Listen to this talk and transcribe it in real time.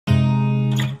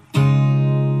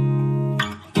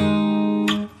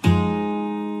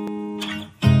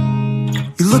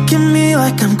look at me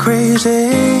like I'm crazy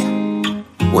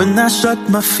when I shut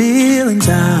my feelings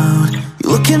out. You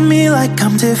look at me like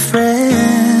I'm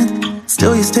different,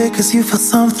 still you stay cause you feel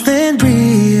something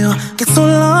real. Get so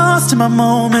lost in my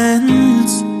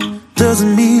moments,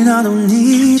 doesn't mean I don't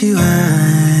need you. I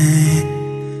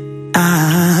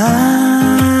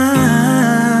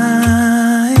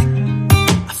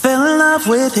fell in love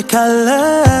with your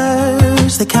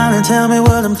colors, they kinda tell me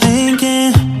what I'm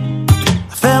thinking.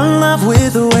 I fell in love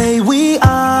with the way we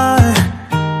are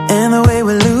and the way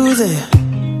we lose it.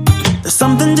 There's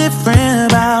something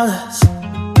different about us,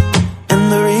 and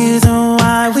the reason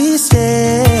why we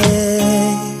stay.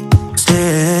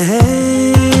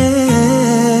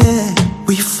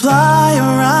 We fly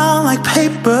around like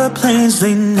paper planes,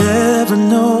 they never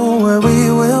know where we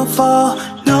will fall.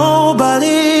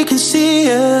 Nobody can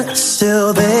see us,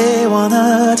 still they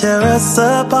wanna tear us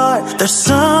apart. There's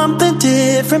something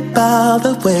different about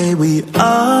the way we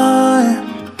are.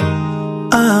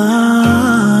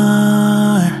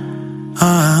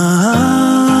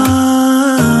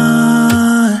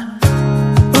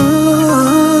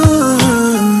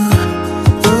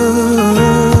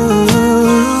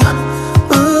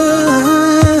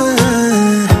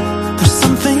 There's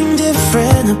something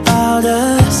different about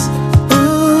us.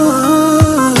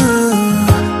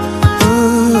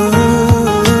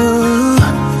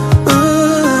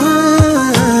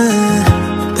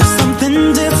 There's something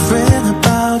different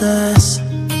about us.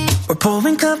 We're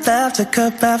pouring cup after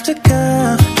cup after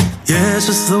cup. Yeah, it's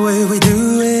just the way we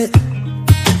do it.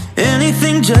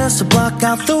 Anything just to block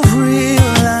out the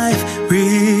real life,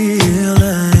 real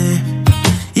life.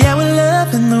 Yeah, we're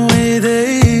loving the way they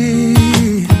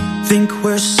think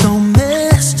we're so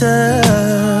messed up.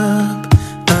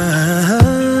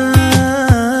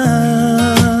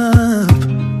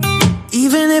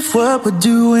 Even if what we're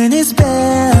doing is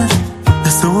bad,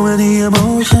 there's so many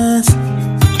emotions,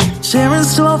 sharing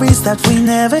stories that we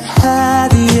never had.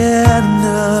 Yeah,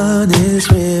 none is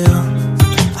real.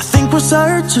 I think we're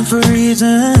searching for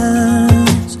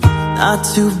reasons not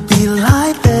to be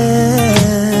like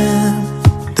them.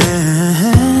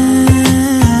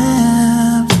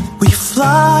 We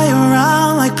fly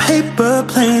around like paper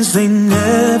planes, they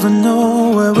never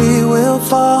know where we will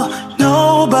fall.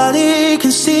 Nobody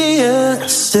can see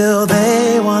us, still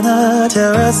they wanna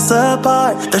tear us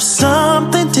apart. There's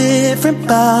something different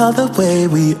about the way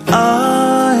we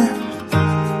are.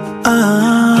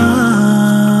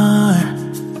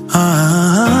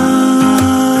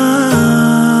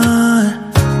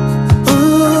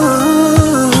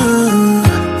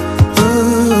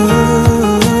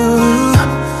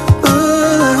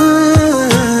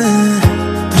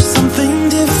 There's something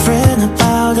different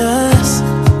about us.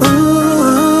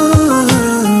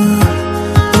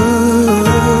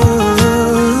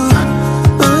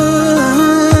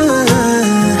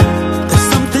 There's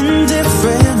something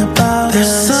different about us.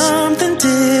 There's something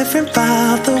different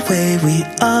about the way we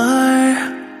are.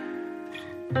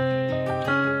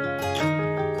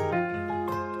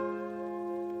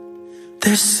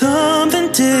 There's something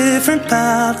different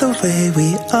about the way we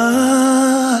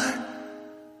are.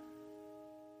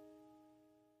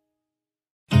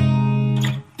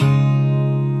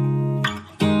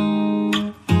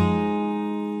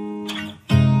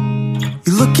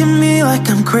 You look at me like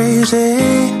I'm crazy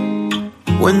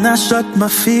when I shut my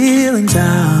feelings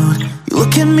out. You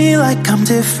look at me like I'm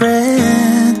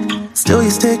different, still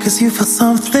you stay cause you feel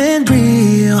something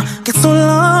real. Get so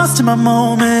lost in my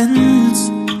moments,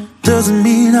 doesn't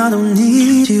mean I don't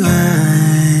need you. I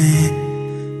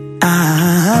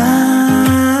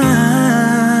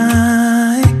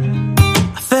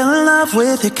fell in love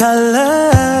with your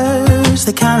colors,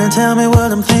 they kinda tell me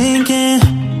what I'm thinking.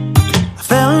 I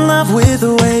fell in love with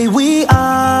the way we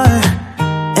are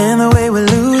and the way we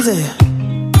lose it.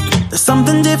 There's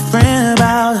something different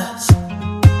about us,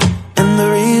 and the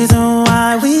reason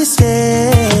why we stay.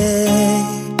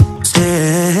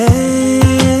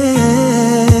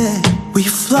 We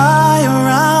fly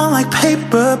around like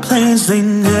paper planes, they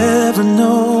never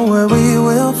know where we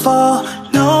will fall.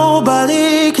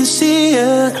 Nobody can see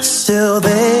us, still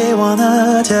they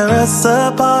wanna tear us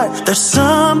apart. There's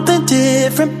something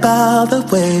different about the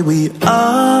way we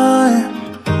are.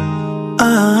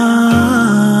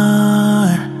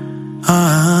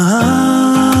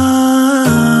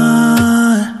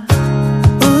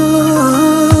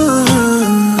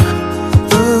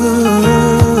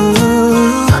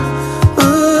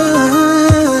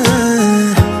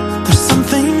 There's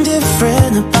something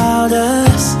different about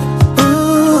us.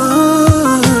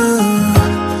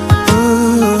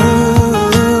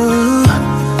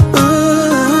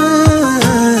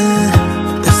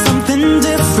 There's something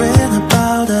different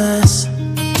about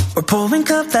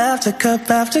after cup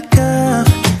after cup.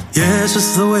 Yeah, it's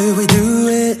just the way we do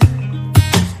it.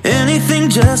 Anything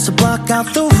just to block out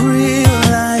the real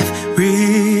life,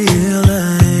 real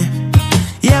life.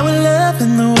 Yeah, we're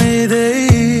loving the way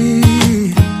they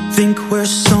think we're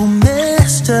so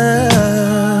messed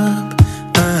up,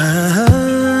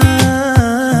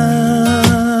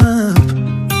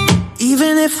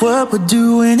 Even if what we're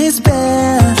doing is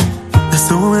bad, there's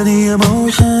so many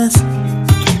emotions,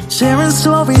 sharing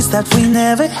stories that we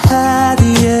never had.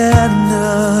 Yeah,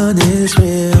 none is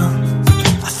real.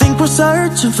 I think we're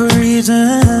searching for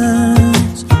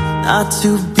reasons not to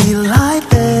be like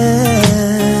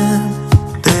them.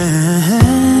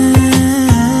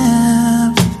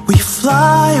 We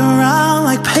fly around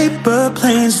like paper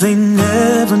planes, they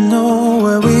never know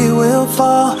where we will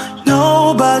fall.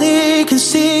 Nobody can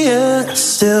see us,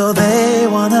 still they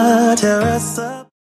wanna tear us up.